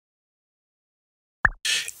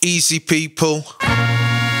easy, people.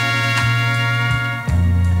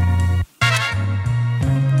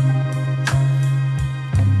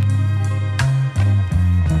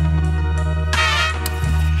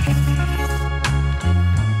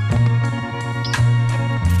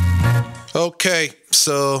 Okay,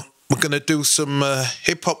 so we're going to do some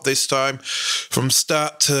hip-hop this time from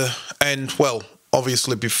start to end. Well,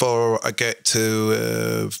 obviously before I get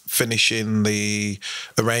to finishing the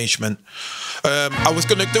arrangement. I was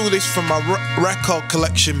going to do this from my record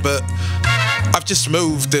collection, but I've just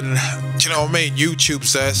moved and, do you know what I mean,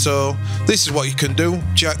 YouTube's there, so this is what you can do,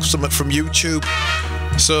 jack something from YouTube.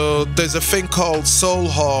 So there's a thing called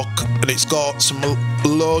Soulhawk, and it's got some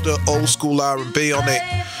load of old school R&B on it.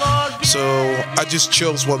 So I just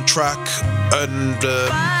chose one track, and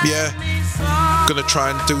yeah, gonna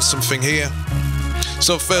try and do something here.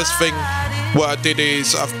 So first thing, what I did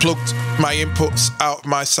is I've plugged my inputs out of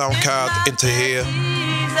my sound card into here.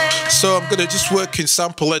 So I'm gonna just work in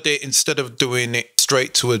sample edit instead of doing it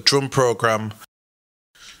straight to a drum program.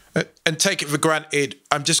 And take it for granted,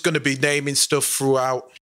 I'm just going to be naming stuff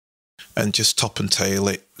throughout and just top and tail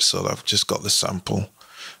it. So I've just got the sample.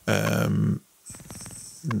 There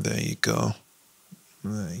you go.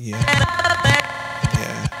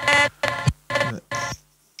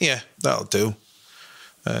 Yeah, that'll do.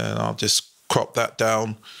 And I'll just crop that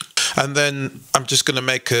down. And then I'm just going to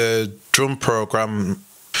make a drum program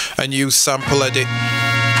and use sample edit.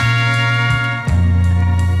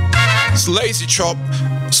 It's lazy chop.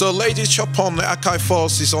 So lazy chop on the Akai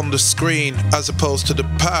Force is on the screen as opposed to the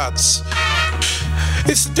pads.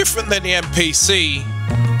 It's different than the MPC,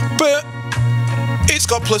 but it's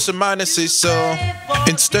got plus and minuses. So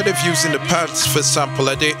instead of using the pads for sample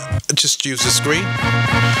edit, I just use the screen.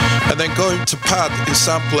 And then going to pad in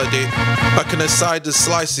sample edit, I can assign the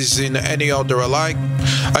slices in any order I like.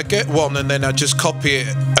 I get one and then I just copy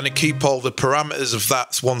it and I keep all the parameters of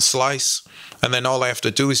that one slice. And then all I have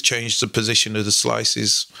to do is change the position of the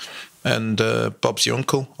slices. And Bob's your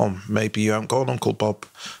uncle. Or maybe you haven't got an Uncle Bob.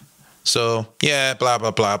 So, yeah, blah,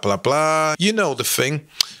 blah, blah, blah, blah. You know the thing.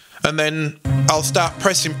 And then I'll start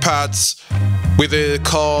pressing pads with the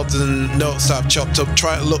chords and notes that I've chopped up,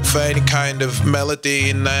 trying to look for any kind of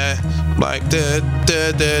melody in there. Like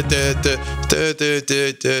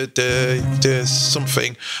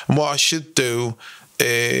something. And what I should do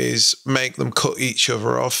is make them cut each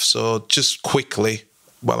other off. So just quickly,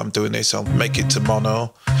 while I'm doing this, I'll make it to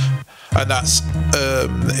mono, and that's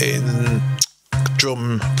in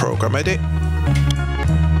drum program edit.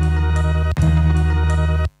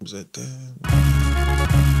 Was it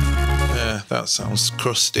yeah, that sounds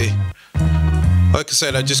crusty. Like I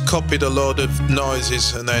said, I just copied a load of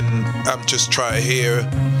noises and then I'm just trying to hear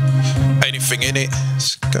anything in it.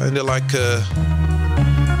 It's kind of like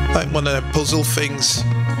one of them puzzle things.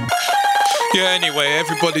 Yeah, anyway,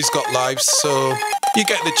 everybody's got lives, so you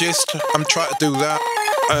get the gist. I'm trying to do that,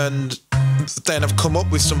 and then I've come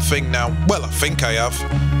up with something now. Well, I think I have.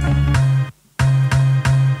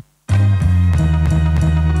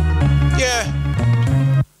 Yeah,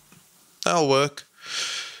 that'll work.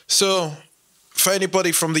 So, for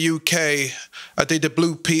anybody from the UK, I did a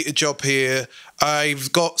Blue Peter job here.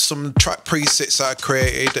 I've got some track presets I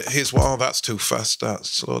created. Here's one. Oh, that's too fast.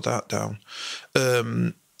 Slow that down.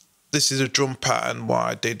 This is a drum pattern, what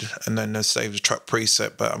I did, and then I saved the track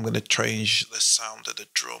preset, but I'm going to change the sound of the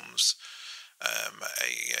drums.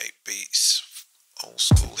 88 beats, old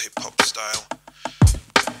school hip-hop style.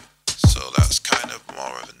 So that's kind of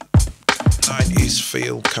more of a 90s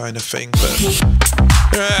feel kind of thing, but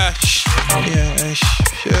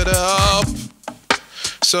shut up.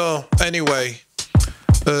 So anyway,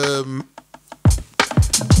 I'm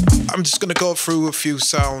just going to go through a few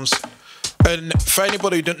sounds. And for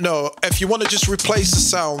anybody who don't know, if you want to just replace the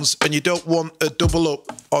sounds and you don't want a double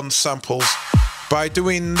up on samples, by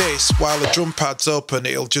doing this while the drum pad's open,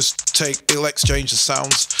 it'll exchange the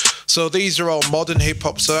sounds. So these are all modern hip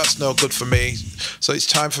hop, so that's no good for me. So it's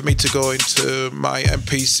time for me to go into my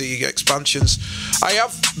MPC expansions. I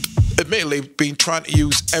have admittedly been trying to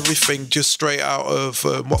use everything just straight out of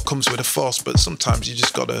what comes with a Force, but sometimes you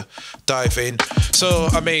just gotta dive in. So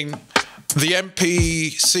I mean, the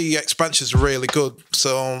MPC expansions are really good,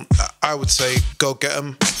 so I would say go get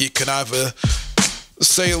them. You can either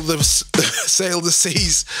sail the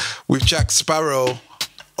seas with Jack Sparrow,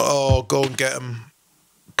 or go and get them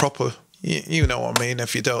proper. You know what I mean.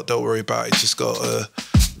 If you don't worry about it. Just go to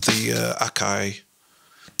the Akai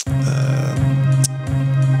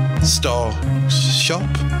shop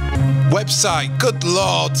website. Good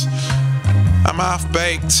Lord, I'm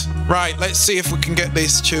half-baked. Right, let's see if we can get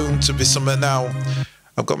this tune to be something now.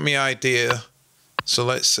 I've got my idea. So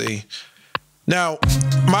let's see. Now,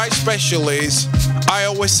 my special is, I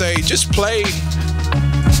always say, just play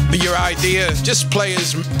your idea. Just play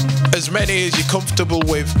as many as you're comfortable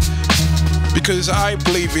with. Because I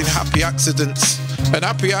believe in happy accidents. And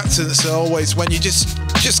happy accidents are always when you just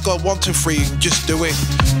go 1, 2, 3 and just do it.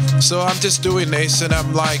 So I'm just doing this and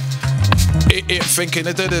I'm like, thinking,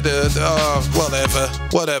 whatever.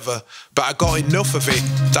 But I got enough of it.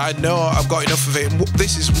 I know I've got enough of it. And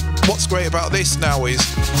this is what's great about this now is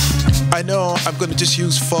I know I'm going to just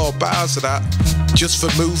use 4 bars of that just for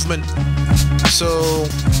movement. So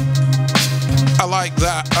I like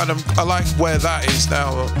that, and I like where that is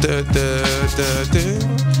now.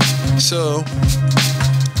 So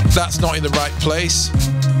that's not in the right place.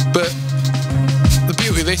 But the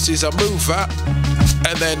beauty of this is I move that,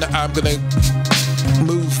 and then I'm going to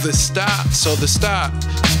move the start. So the start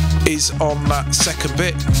is on that second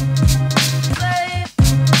bit.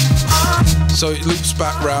 So it loops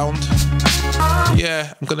back round.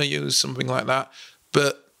 Yeah, I'm going to use something like that.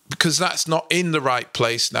 But because that's not in the right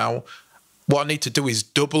place now, what I need to do is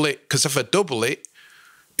double it. Because if I double it,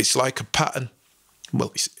 it's like a pattern.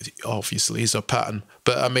 Well, it obviously is a pattern.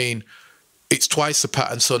 But I mean, it's twice the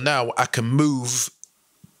pattern. So now I can move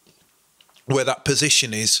where that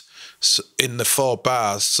position is in the 4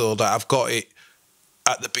 bars so that I've got it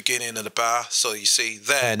at the beginning of the bar. So you see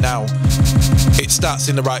there now, it starts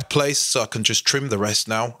in the right place, so I can just trim the rest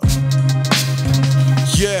now.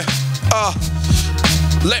 Yeah.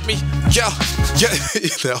 Let me, yeah.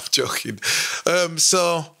 No, I'm joking.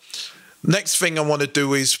 So next thing I want to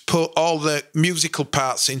do is put all the musical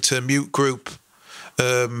parts into a mute group.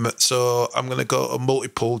 So I'm going to go to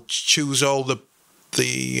multiple, choose all the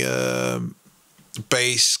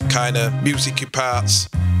bass kind of music parts.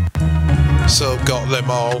 So got them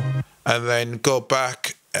all, and then go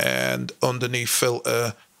back, and underneath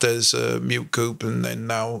filter there's a mute group, and then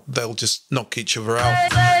now they'll just knock each other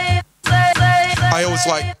out. I always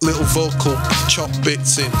like little vocal chop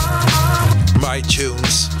bits in my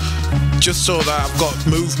tunes, just so that I've got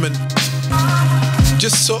movement,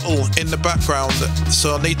 just subtle in the background.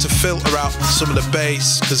 So I need to filter out some of the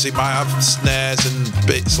bass because it might have snares and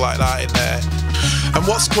bits like that in there. And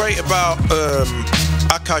what's great about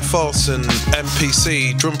Akai Force and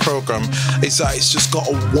MPC drum program is that it's just got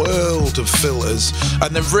a world of filters,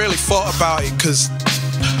 and they've really thought about it because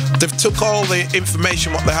they've took all the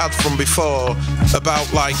information what they had from before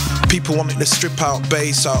about like people wanting to strip out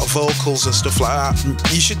bass out of vocals and stuff like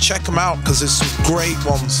that. You should check them out because there's some great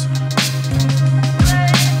ones.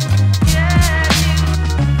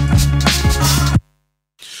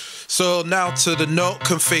 So now to the note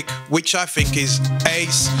config, which I think is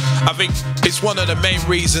ace. I think it's one of the main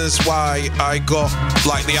reasons why I got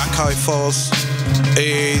like the Akai Force,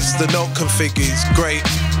 is the note config is great.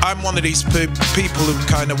 I'm one of these people who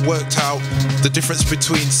kind of worked out the difference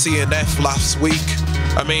between C and F last week.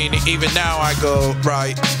 I mean, even now I go,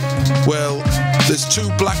 right, well, there's 2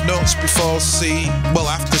 black notes before C, well,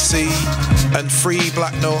 after C, and 3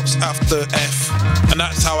 black notes after F. And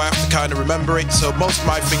that's how I have to kind of remember it. So most of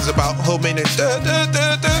my things about humming and da da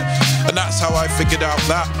da da, and that's how I figured out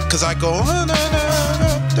that, because I go da, da,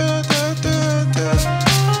 da, da, da, da.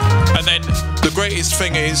 And then the greatest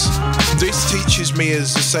thing is this teaches me at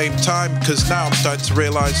the same time, because now I'm starting to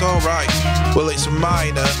realise, oh right, well it's a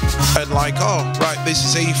minor, and like, oh right, this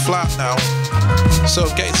is E flat now. So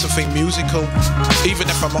I'm getting something musical, even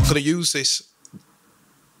if I'm not going to use this.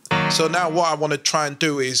 So now what I want to try and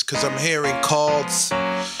do is, because I'm hearing chords,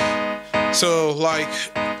 so like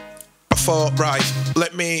I thought, right,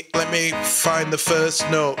 let me find the first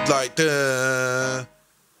note, like duh.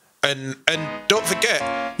 And don't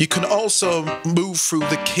forget, you can also move through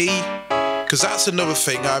the key, because that's another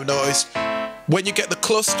thing I've noticed. When you get the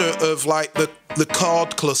cluster of like the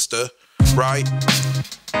chord cluster, right,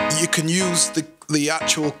 you can use the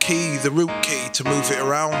actual key, the root key, to move it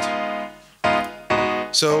around.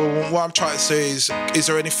 So what I'm trying to say is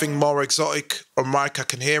there anything more exotic on mic? I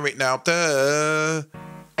can hear it now. Duh.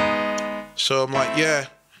 So I'm like, yeah.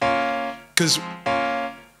 Because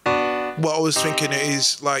what I was thinking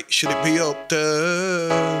is, like, should it be up?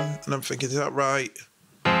 Duh. And I'm thinking, is that right?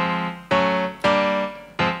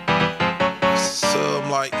 So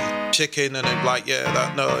I'm like, checking, and I'm like, yeah,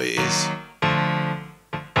 that no, it is.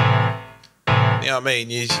 You know what I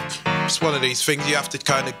mean? It's one of these things you have to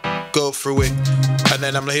kind of go through it. And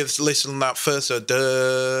then I'm here to listen to that first, so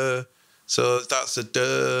duh. So that's a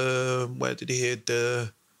duh. Where did he hear duh?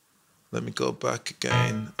 Let me go back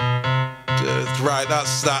again. Duh. Right,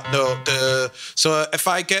 that's that note, duh. So if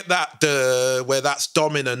I get that duh, where that's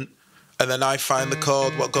dominant, and then I find the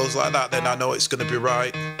chord what goes like that, then I know it's going to be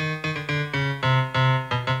right.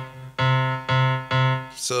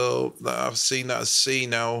 so I've seen that as C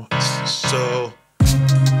now. So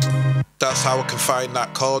that's how I can find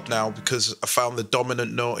that chord now, because I found the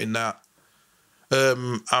dominant note in that.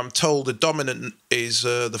 I'm told the dominant is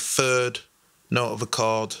the third note of a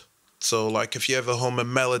chord. So like if you ever hum a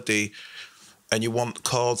melody and you want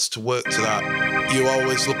chords to work to that, you're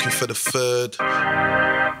always looking for the third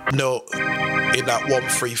note in that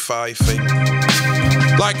 1-3-5 thing.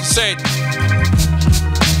 Like I said,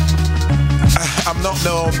 I'm not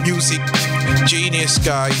no music genius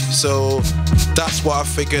guy, so that's what I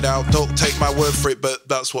figured out. Don't take my word for it, but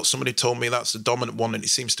that's what somebody told me. That's the dominant one, and it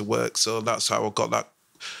seems to work. So that's how I got that.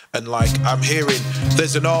 And like I'm hearing,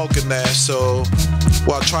 there's an organ there. So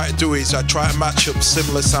what I try to do is I try to match up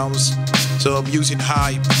similar sounds. So I'm using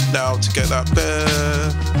high now to get that.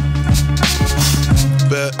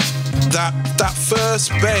 But that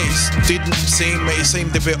first bass didn't seem. It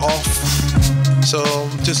seemed a bit off. So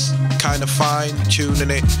I'm just kind of fine tuning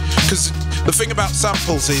it, because the thing about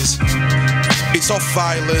samples is it's off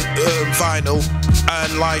vinyl,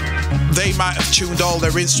 and like they might have tuned all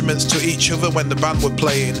their instruments to each other when the band were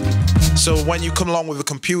playing. So when you come along with a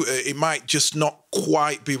computer, it might just not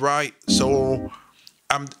quite be right. So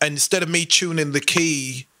and instead of me tuning the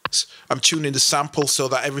keys, I'm tuning the sample so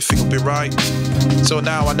that everything will be right. So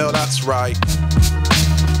now I know that's right.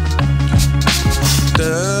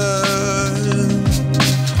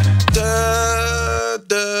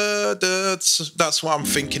 That's what I'm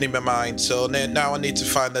thinking in my mind. So now I need to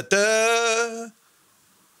find the da.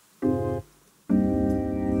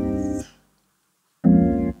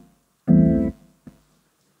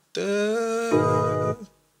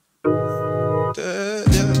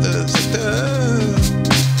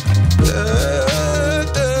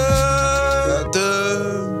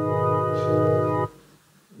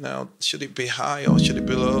 Now, should it be high or should it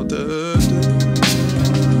be low?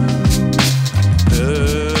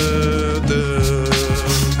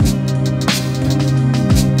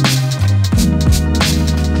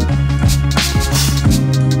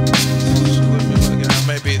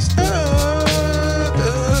 Maybe it's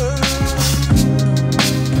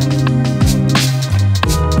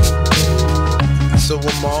so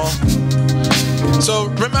one more. So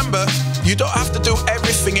remember, you don't have to do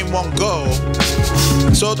everything in one go.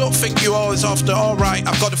 So don't think you always have to, all right,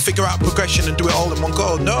 I've got to figure out progression and do it all in one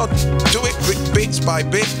go. No, do it bits by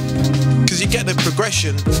bit, because you get the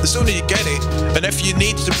progression the sooner you get it. And if you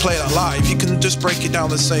need to play that live, you can just break it down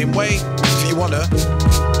the same way if you want to.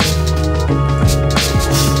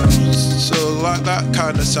 So like that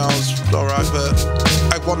kind of sounds all right, but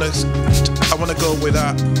I want to go with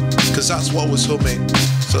that, because that's what was humming.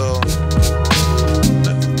 So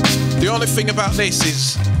the only thing about this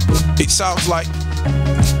is it sounds like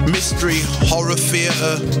mystery horror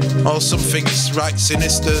theatre or something. It's right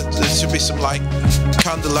sinister. There should be some like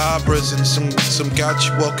candelabras and some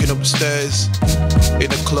gadget walking upstairs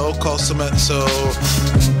in a cloak or something. So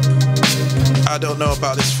I don't know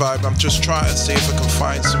about this vibe. I'm just trying to see if I can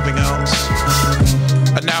find something else.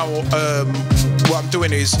 And now what I'm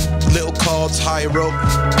doing is little chords higher up,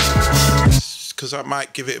 because that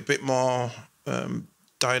might give it a bit more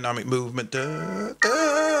dynamic movement.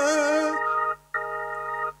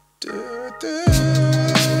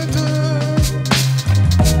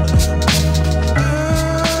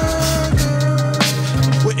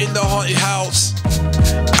 We're in the haunted house.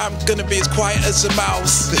 I'm gonna be as quiet as a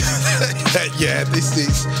mouse. Yeah, this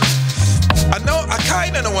is. I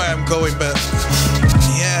kind of know where I'm going, but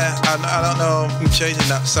yeah, I don't know. I'm changing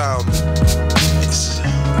that sound.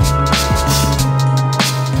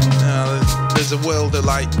 There's a world of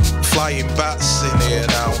like flying bats in here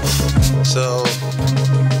now. So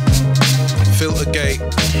filter gate.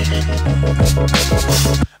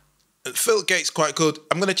 Filter gate's quite good.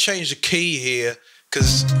 I'm gonna change the key here,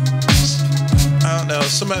 because I don't know.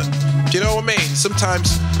 Do you know what I mean?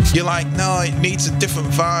 Sometimes you're like, no, it needs a different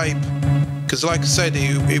vibe. Because like I said,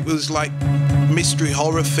 it was like mystery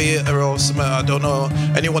horror theatre or something. I don't know.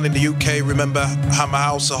 Anyone in the UK remember Hammer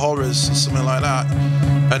House of Horrors or something like that?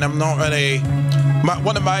 And I'm not really.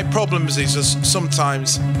 One of my problems is just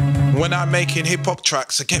sometimes when I'm making hip hop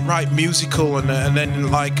tracks, I get right musical, and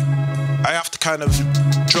then like I have to kind of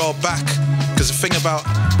draw back, because the thing about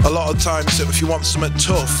a lot of times that if you want something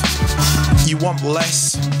tough, you want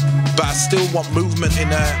less, but I still want movement in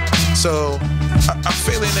there. So I'm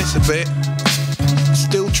feeling this a bit.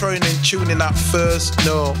 Still trying and tuning that first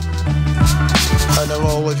note. I know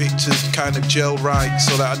all of it to kind of gel right,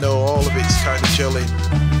 so that I know all of it's kind of gelling.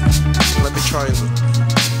 Let me try it.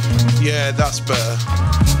 Yeah, that's better.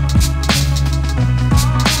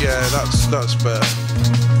 Yeah, that's better.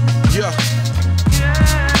 Yeah.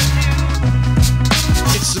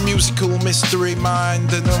 mind.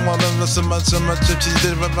 So much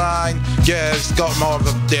mine. Yeah, it's got more of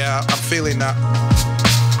a, yeah, I'm feeling that.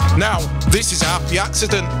 Now, this is a happy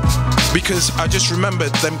accident because I just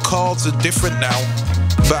remembered them chords are different now,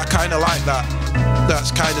 but I kind of like that.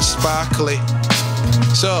 That's kind of sparkly.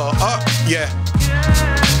 So, yeah.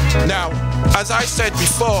 Now, as I said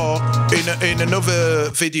before in another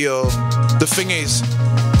video, the thing is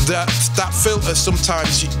that filter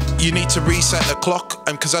sometimes you need to reset the clock,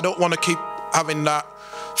 and because I don't want to keep having that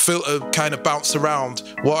filter kind of bounce around,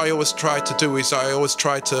 what I always try to do is I always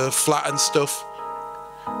try to flatten stuff.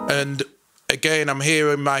 And again, I'm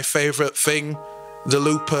hearing my favorite thing, the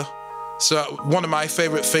looper. So one of my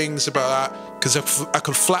favorite things about that, because I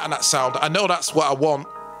can flatten that sound. I know that's what I want,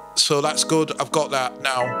 so that's good. I've got that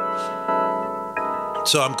now,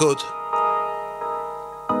 so I'm good.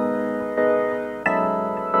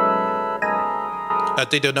 I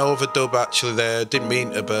did an overdub actually there. Didn't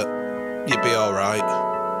mean to, but you'd be all right.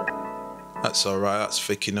 That's all right. That's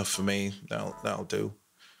thick enough for me. That'll do.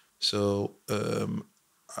 So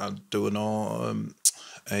I'll do an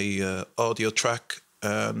audio track,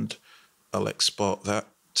 and I'll export that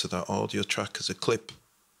to that audio track as a clip.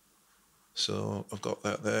 So I've got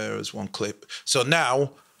that there as one clip. So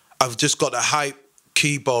now I've just got a hype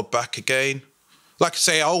keyboard back again. Like I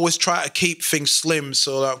say, I always try to keep things slim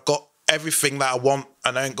so that I've got everything that I want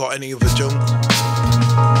and I ain't got any other junk.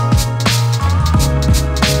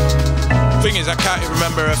 Thing is, I can't even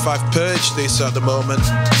remember if I've purged this at the moment,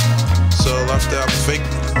 so I'll have to have a think.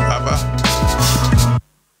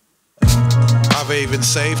 Have I even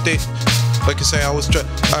saved it? Like I say, I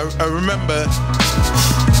remember.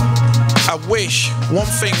 I wish, one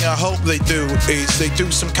thing I hope they do is they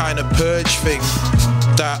do some kind of purge thing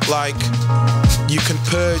that, like, you can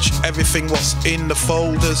purge everything what's in the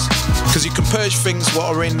folders, because you can purge things what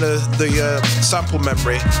are in the sample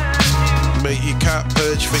memory, but you can't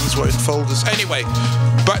purge things what are in folders. Anyway,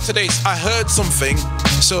 back to this. I heard something,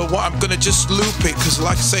 so what I'm gonna just loop it, because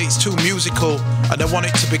like I say, it's too musical and I want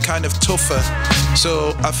it to be kind of tougher.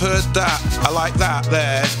 So I've heard that, I like that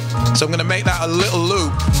there, so I'm gonna make that a little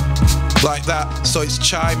loop like that, so it's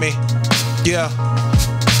chimey. Yeah,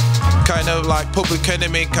 kind of like Public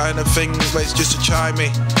Enemy kind of thing, where it's just a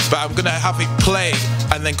chimey, but I'm gonna have it play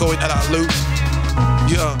and then go into that loop.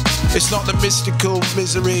 Yeah, it's not the mystical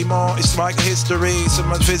misery more, it's like history. So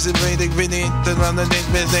much visiting, yeah,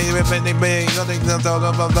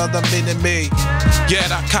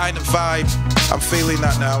 that kind of vibe. I'm feeling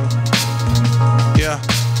that now. Yeah.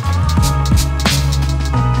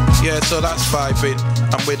 Yeah, so that's vibing.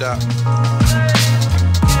 I'm with that.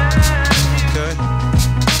 Okay.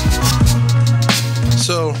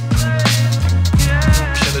 So,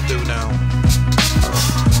 what should I do now?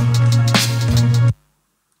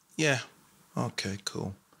 Yeah. Okay,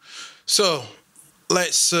 cool. So,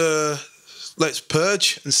 let's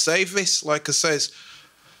purge and save this. Like I says,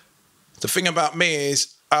 the thing about me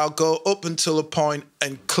is I'll go up until a point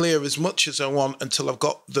and clear as much as I want until I've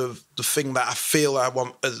got the thing that I feel I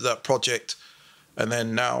want as that project. And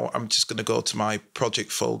then now I'm just going to go to my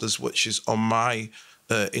project folders, which is on my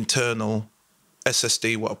internal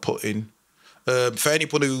SSD, what I put in. For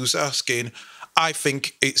anybody who's asking, I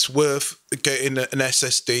think it's worth getting an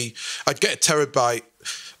SSD. I'd get a terabyte.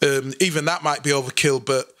 Even that might be overkill,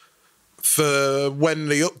 but for when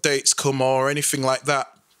the updates come or anything like that,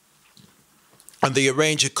 and the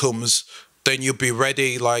arranger comes, then you'll be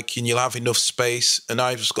ready, like, and you'll have enough space. And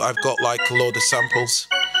I've got like a load of samples.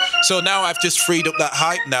 So now I've just freed up that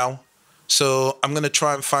hype now. So I'm gonna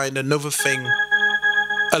try and find another thing,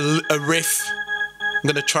 a riff. I'm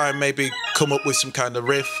gonna try and maybe come up with some kind of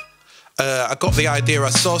riff. I got the idea. I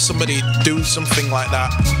saw somebody do something like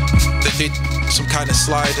that. They did some kind of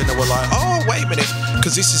slide, and they were like, "Oh, wait a minute,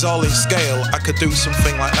 because this is all in scale. I could do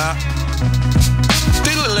something like that."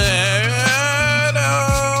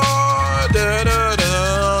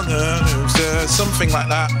 Something like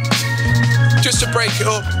that, just to break it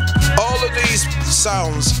up. All of these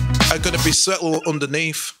sounds are going to be settled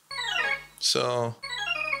underneath. So,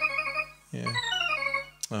 yeah.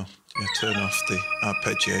 Oh, yeah. Turn off the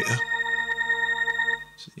arpeggiator.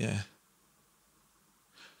 So, yeah.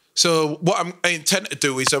 So what I intend to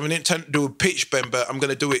do is I'm going to intend to do a pitch bend, but I'm going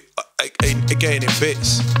to do it again in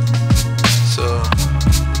bits. So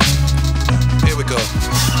here we go.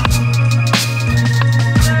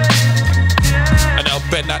 And I'll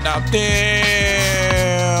bend that now down.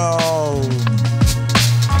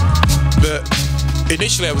 But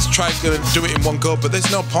initially I was trying to do it in one go, but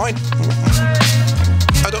there's no point.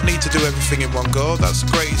 I don't need to do everything in one go. That's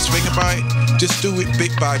the greatest thing about it. Just do it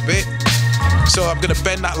bit by bit. So I'm going to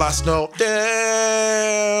bend that last note down.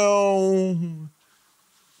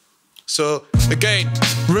 So again,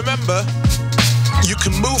 remember, you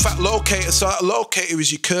can move that locator. So that locator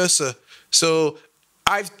is your cursor. So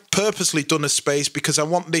I've purposely done a space because I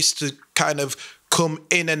want this to kind of come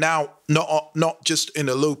in and out, not just in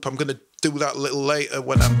a loop. I'm going to do that a little later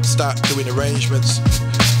when I start doing arrangements.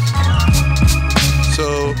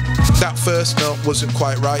 So that first note wasn't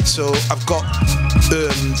quite right. So I've got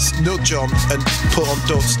nudge on and put on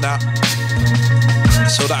don't snap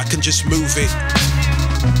so that I can just move it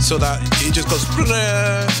so that it just goes,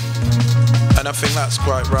 and I think that's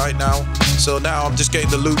quite right now. So now I'm just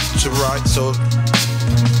getting the loop to right. So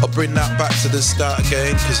I'll bring that back to the start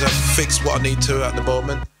again because I've fixed what I need to at the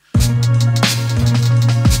moment.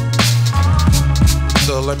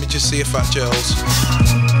 So let me just see if that gels.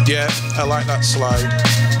 Yeah, I like that slide.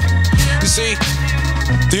 You see,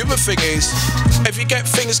 the other thing is, if you get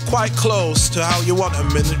things quite close to how you want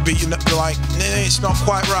them and you're like, nah, it's not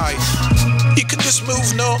quite right, you can just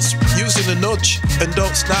move notes using a nudge and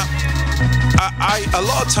don't snap. A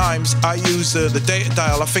lot of times I use the data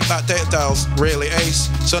dial. I think that data dial's really ace.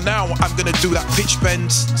 So now I'm going to do that pitch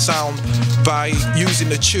bend sound by using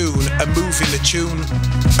the tune and moving the tune,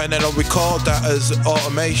 and then I'll record that as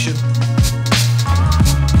automation.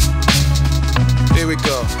 Here we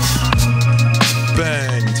go.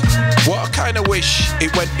 Bend. What I kind of wish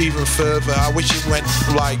it went even further. I wish it went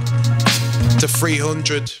like to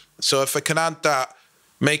 300. So if I can add that,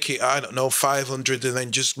 make it, I don't know, 500, and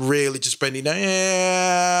then just really just bending down.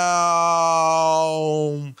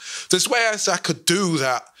 There's ways I could do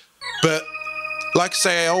that, but like I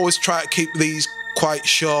say, I always try to keep these quite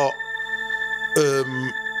short,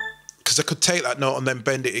 because I could take that note and then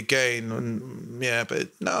bend it again, and yeah, but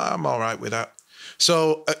no, I'm all right with that.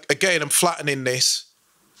 So again, I'm flattening this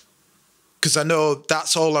because I know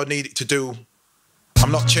that's all I need it to do.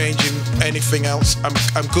 I'm not changing anything else.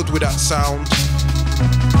 I'm good with that sound.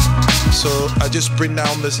 So I just bring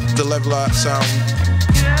down the level of that sound.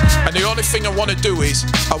 And the only thing I want to do is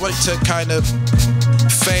I want it to kind of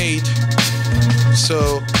fade.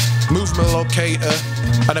 So move my locator,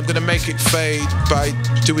 and I'm going to make it fade by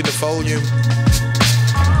doing the volume.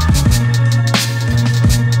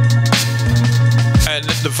 And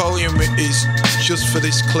the volume is just for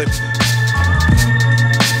this clip.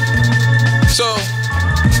 So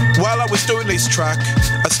while I was doing this track,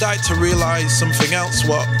 I started to realise something else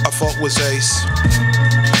what I thought was ace.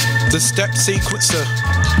 The step sequencer.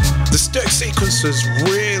 The step sequencer is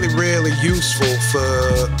really, really useful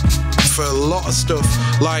for a lot of stuff.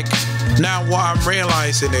 Like now what I'm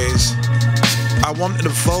realising is I wanted the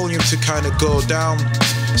volume to kind of go down.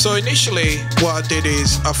 So initially what I did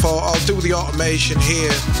is I thought I'll do the automation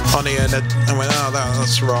here on here, and I went, oh,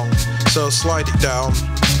 that's wrong. So slide it down.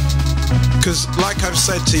 Because like I've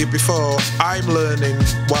said to you before, I'm learning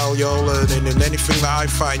while you're learning, and anything that I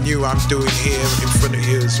find new I'm doing here in front of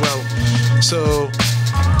you as well. So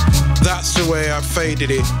that's the way I faded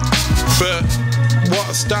it. But what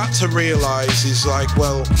I start to realise is like,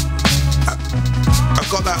 well, I've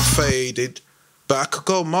got that faded, but I could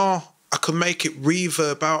go more. I could make it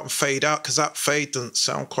reverb out and fade out because that fade doesn't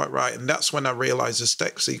sound quite right. And that's when I realised the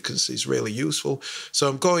step sequence is really useful. So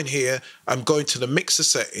I'm going here, I'm going to the mixer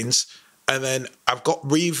settings, and then I've got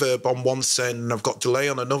reverb on one send and I've got delay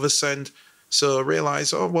on another send. So I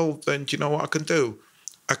realised, oh, well, then do you know what I can do?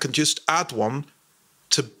 I can just add one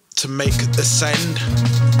to make a send.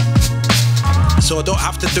 So I don't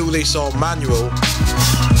have to do this all manual.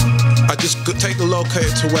 I just take the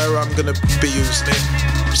locator to where I'm going to be using it.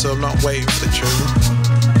 So I'm not waiting for the tune.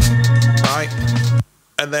 Right?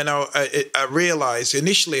 And then I realised,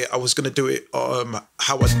 initially I was going to do it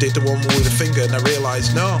how I did the one with the finger, and I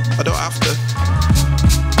realised, no, I don't have to.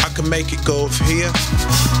 I can make it go here.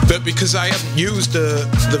 But because I haven't used the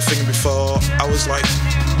thing before, I was like,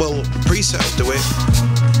 well, the preset will do it.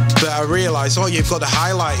 But I realised, oh, you've got to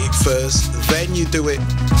highlight it first, then you do it.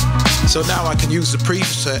 So now I can use the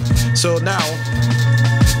preset. So now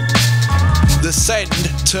the send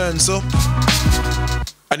turns up,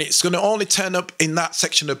 and it's going to only turn up in that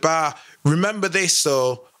section of bar. Remember this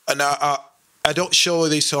though, and I don't show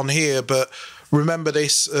this on here, but remember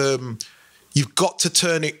this, you've got to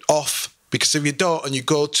turn it off, because if you don't and you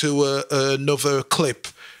go to another clip,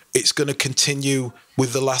 it's going to continue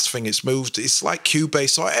with the last thing it's moved. It's like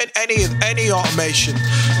Cubase or any automation.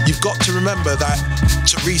 You've got to remember that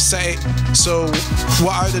to reset it. So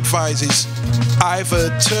what I'd advise is either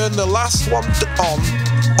turn the last one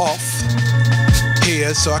off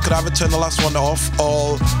here, so I could either turn the last one off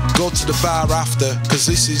or go to the bar after, because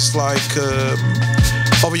this is like,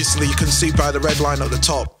 obviously you can see by the red line at the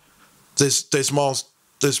top, there's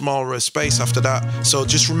more space after that. So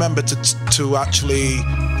just remember to actually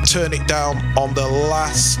turn it down on the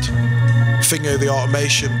last thing of the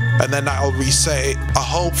automation, and then that'll reset it.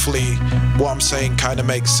 Hopefully what I'm saying kind of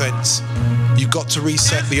makes sense. You've got to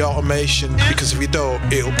reset the automation, because if you don't,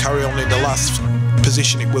 it'll carry on in the last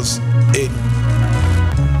position it was in,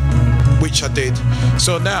 which I did.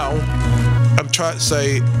 So now I'm trying to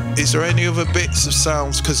say, is there any other bits of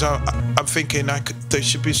sounds? Because I'm thinking there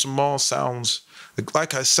should be some more sounds.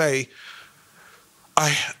 Like I say,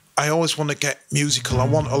 I always want to get musical. I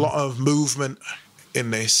want a lot of movement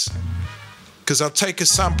in this, because I'll take a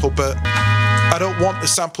sample, but I don't want the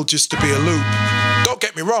sample just to be a loop. Don't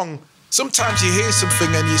get me wrong, sometimes you hear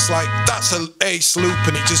something and it's like, that's an ace loop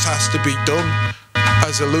and it just has to be done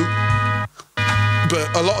as a loop.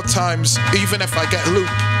 But a lot of times, even if I get a loop,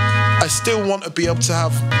 I still want to be able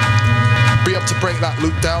to break that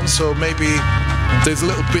loop down. So maybe there's a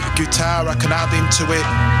little bit of guitar I can add into it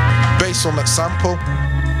based on that sample.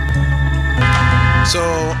 So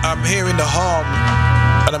I'm hearing the horn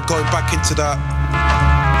and I'm going back into that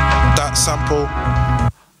sample.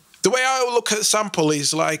 The way I look at a sample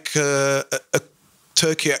is like a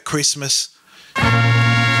turkey at Christmas.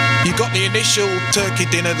 You got the initial turkey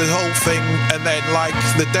dinner, the whole thing, and then like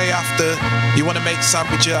the day after, you want to make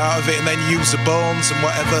sandwiches out of it and then use the bones and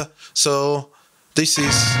whatever. So this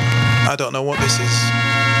is, I don't know what this is.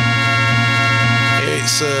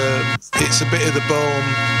 It's a bit of the bone.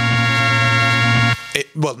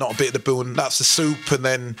 Well, not a bit of the bone, that's the soup, and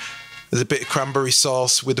then there's a bit of cranberry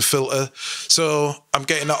sauce with the filter. So I'm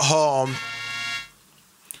getting that horn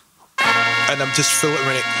and I'm just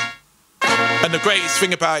filtering it. And the greatest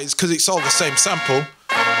thing about it is because it's all the same sample,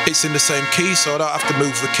 it's in the same key, so I don't have to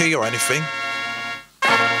move the key or anything.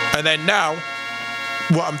 And then now,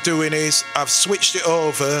 what I'm doing is I've switched it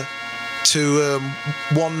over to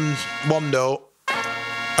one note,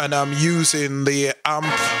 and I'm using the amp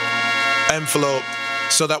envelope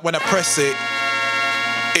so that when I press it,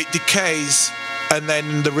 it decays, and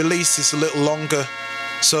then the release is a little longer.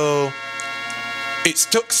 So it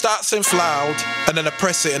starts in loud, and then I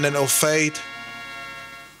press it, and then it'll fade.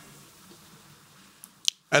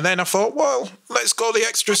 And then I thought, well, let's go the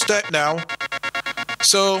extra step now.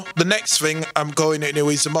 So the next thing I'm going into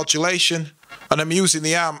is the modulation, and I'm using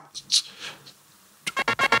the amp.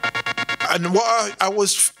 And what I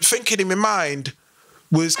was thinking in my mind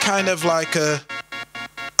was kind of like I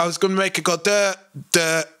was going to make it go da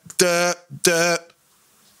da da da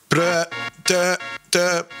da da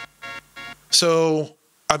da. So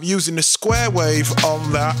I'm using the square wave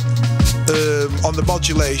on that, on the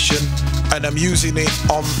modulation, and I'm using it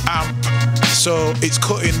on amp, so it's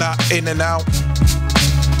cutting that in and out.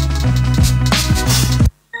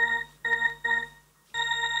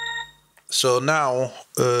 So now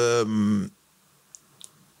I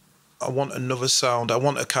want another sound. I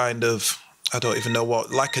want a kind of, I don't even know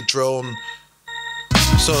what, like a drone.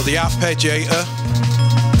 So the arpeggiator,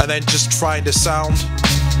 and then just find a sound.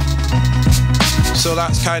 So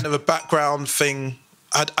that's kind of a background thing.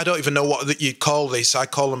 I don't even know what you call this. I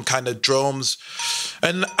call them kind of drones.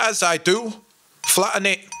 And as I do, flatten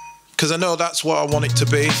it, because I know that's what I want it to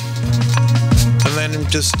be. And then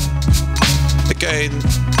just, again,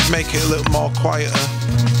 make it a little more quieter,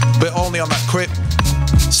 but only on that clip.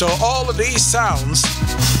 So all of these sounds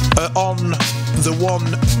are on the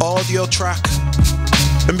one audio track.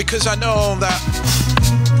 And because I know that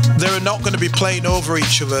they're not going to be playing over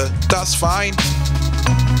each other, that's fine.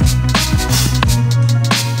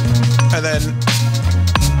 And then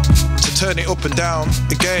to turn it up and down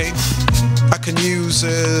again, I can use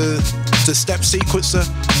the step sequencer.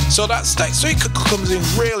 So that step sequencer comes in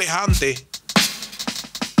really handy.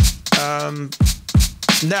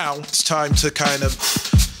 Now it's time to kind of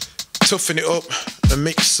toughen it up and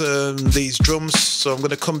mix these drums. So I'm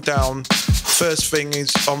going to come down. First thing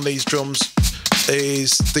is on these drums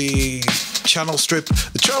is the channel strip.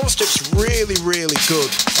 The channel strip's really, really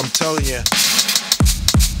good, I'm telling you.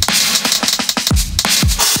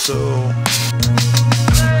 So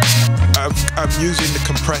I'm using the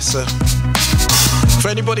compressor. If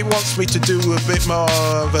anybody wants me to do a bit more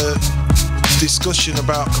of a discussion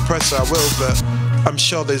about compressor, I will, but I'm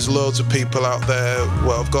sure there's loads of people out there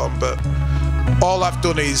where I've got them. But all I've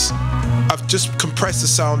done is I've just compressed the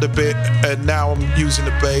sound a bit, and now I'm using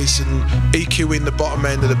the bass and EQing the bottom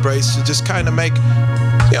end of the bass to just kind of make, you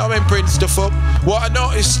know what I mean, bring stuff up. What I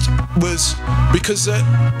noticed was because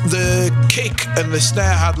the kick and the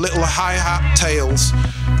snare had little hi-hat tails,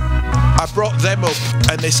 I brought them up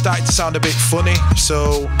and they started to sound a bit funny,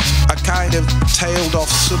 so I kind of tailed off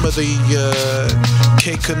some of the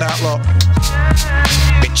kick and that lot.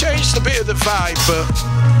 It changed a bit of the vibe, but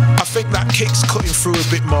I think that kick's cutting through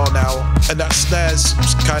a bit more now, and that snare's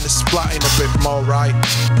kind of splatting a bit more right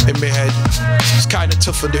in my head. It's kind of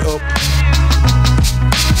toughened it up.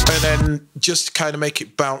 And then just to kind of make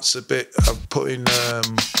it bounce a bit, I've put in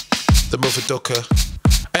the Mother Ducker.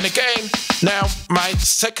 And again, now my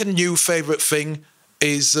second new favourite thing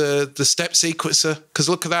is the step sequencer, because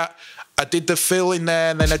look at that. I did the fill in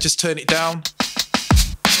there and then I just turn it down.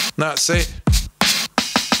 That's it.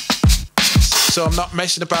 So I'm not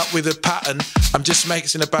messing about with the pattern, I'm just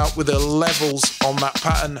messing about with the levels on that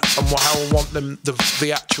pattern and how I want them,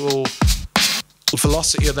 the actual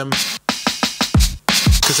velocity of them.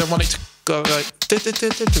 Because I want it to go like...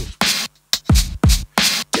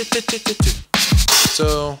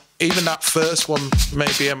 So even that first one,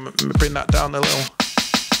 maybe I'm bring that down a little.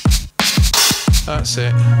 That's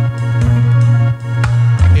it.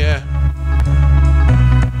 Yeah.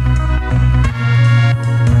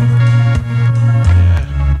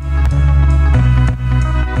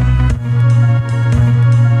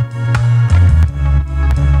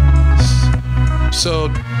 So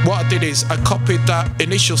what I did is I copied that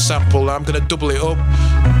initial sample and I'm going to double it up.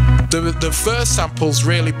 The first sample's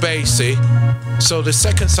really bassy, so the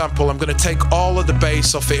second sample I'm going to take all of the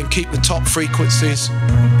bass off it and keep the top frequencies.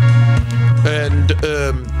 And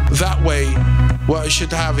that way what I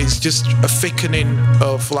should have is just a thickening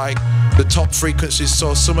of like the top frequencies,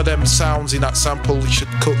 so some of them sounds in that sample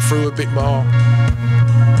should cut through a bit more.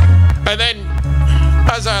 And then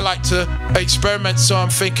as I like to experiment, so I'm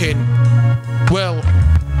thinking, well,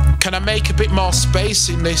 can I make a bit more space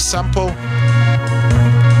in this sample?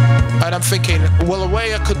 And I'm thinking, well, a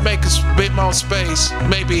way I could make a bit more space,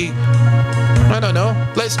 maybe, I don't know,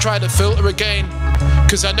 let's try the filter again,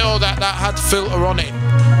 because I know that had filter on it,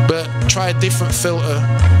 but try a different filter.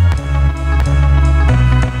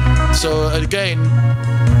 So again,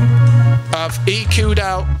 I've EQ'd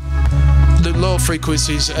out the low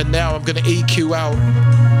frequencies, and now I'm going to EQ out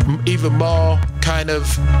even more kind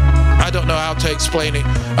of, I don't know how to explain it.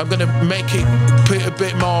 I'm going to make it put a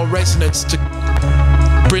bit more resonance to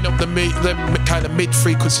bring up the kind of mid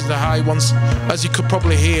frequencies, the high ones. As you could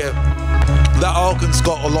probably hear, that organ's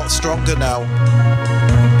got a lot stronger now.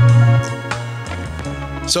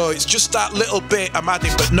 So it's just that little bit I'm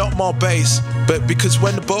adding, but not more bass. But because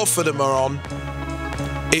when both of them are on,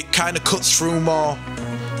 it kind of cuts through more.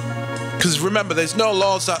 Because remember, there's no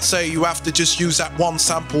laws that say you have to just use that one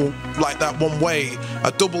sample like that one way.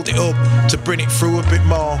 I doubled it up to bring it through a bit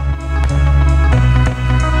more,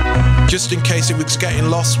 just in case it was getting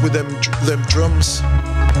lost with them drums.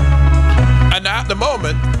 And at the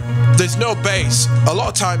moment, there's no bass. A lot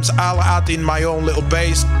of times I'll add in my own little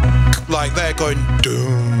bass, like they're going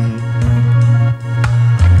doom,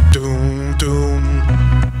 doom, doom,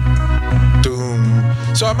 doom.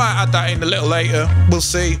 So I might add that in a little later, we'll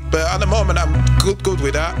see. But at the moment I'm good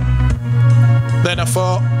with that. Then I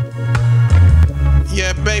thought,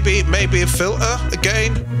 yeah, maybe a filter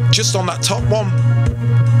again, just on that top one.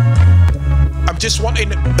 I'm just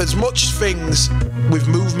wanting as much things with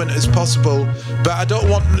movement as possible, but I don't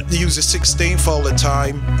want to use a 16th all the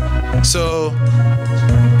time. So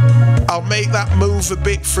I'll make that move a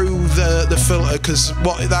bit through the filter, because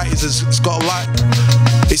what that is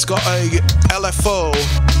it's got a LFO,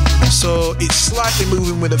 so it's slightly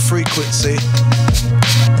moving with a frequency.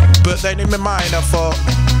 But then in my mind I thought,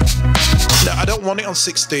 no, I don't want it on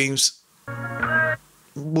 16ths.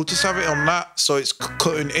 We'll just have it on that, so it's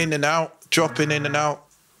cutting in and out, dropping in and out.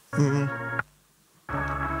 And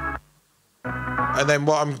then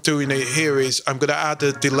what I'm doing here is I'm going to add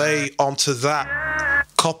a delay onto that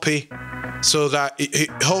copy, so that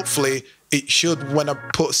hopefully it should, when I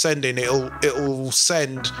put send in, it'll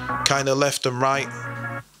send kind of left and right,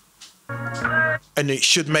 and it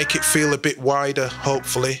should make it feel a bit wider,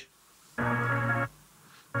 hopefully.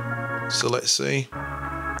 So let's see.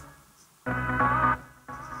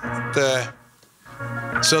 There.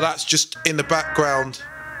 So that's just in the background.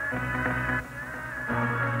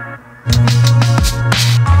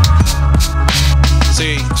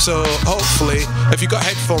 See, so hopefully if you've got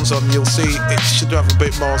headphones on, you'll see it should have a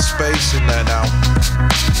bit more space in there now.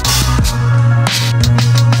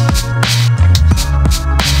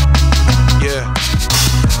 Yeah.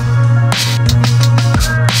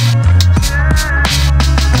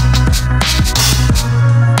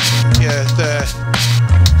 Yeah, there.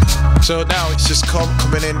 So now it's just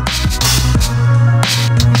coming in.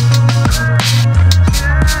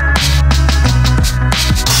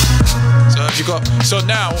 So have you got, so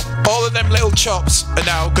now all of them little chops are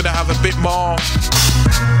now gonna have a bit more.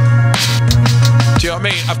 Do you know what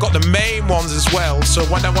I mean? I've got the main ones as well, so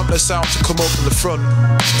when I want the sound to come up in the front,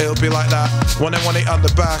 it'll be like that. When I want it on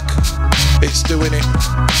the back, it's doing it.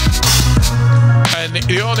 And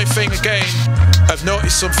the only thing, again, I've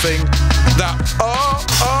noticed something that,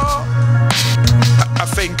 I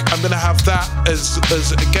think I'm gonna have that as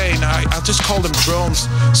again, I just call them drones,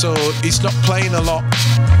 so he's not playing a lot,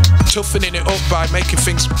 toughening it up by making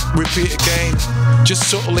things repeat again, just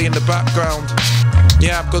subtly in the background.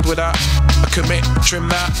 Yeah, I'm good with that. I commit, trim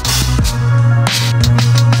that.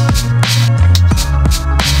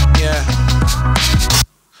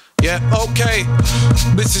 Yeah, okay,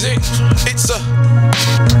 this is it. It's a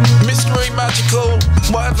mystery, magical,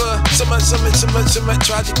 whatever, something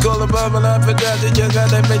tragical,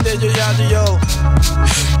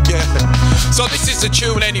 yeah. So this is the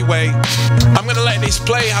tune anyway. I'm gonna let this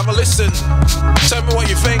play, have a listen. Tell me what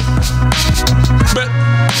you think. But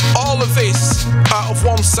all of this out of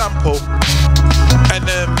one sample and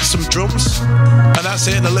some drums, and that's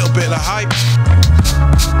it, and a little bit of the hype.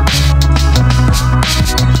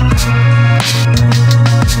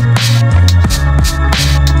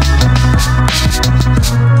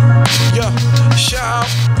 Yeah, shout out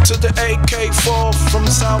to the Akai Force from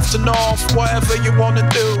south to north. Whatever you wanna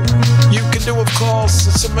do, you can do, of course.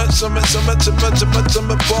 Some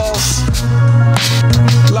boss,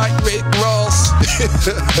 like Rick Ross.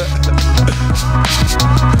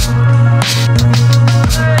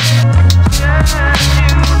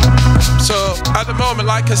 So at the moment,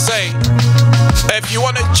 like I say, if you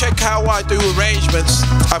want to check how I do arrangements,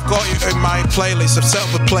 I've got it in my playlist. I've set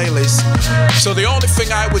up a playlist. So the only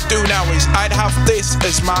thing I would do now is I'd have this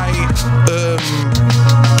as my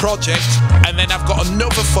project, and then I've got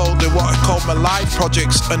another folder, what I call my live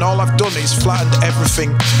projects, and all I've done is flattened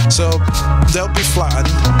everything. So they'll be flattened,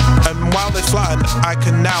 and while they're flattened, I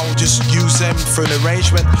can now just use them for an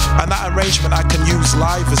arrangement, and that arrangement I can use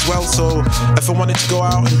live as well. So if I wanted to go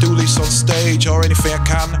out and do this on stage or anything, I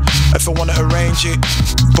can. If I want to arrange it,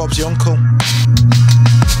 Bob's your uncle. Do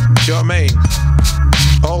you know what I mean?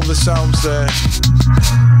 All the sounds there.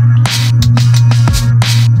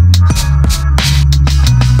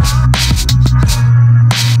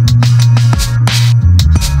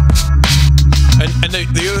 And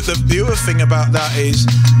the other thing about that is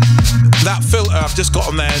that filter I've just got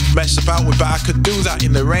on there and messed about with, but I could do that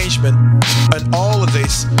in the arrangement and all of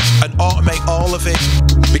this and automate all of it,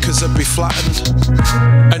 because it'd be flattened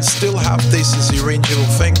and still have this as the original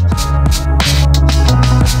thing.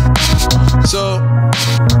 So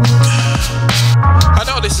I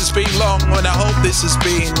know this has been long, and I hope this has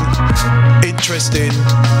been interesting,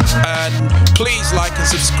 and please like and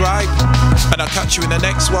subscribe, and I'll catch you in the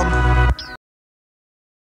next one.